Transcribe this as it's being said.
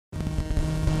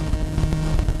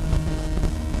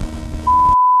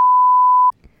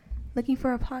Looking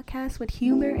for a podcast with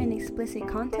humor and explicit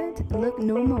content? Look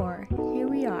no more. Here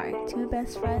we are, two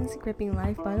best friends gripping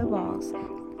life by the balls,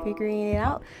 figuring it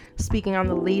out, speaking on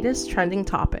the latest trending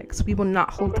topics. We will not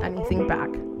hold anything back.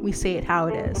 We say it how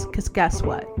it is, because guess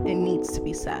what? It needs to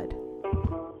be said.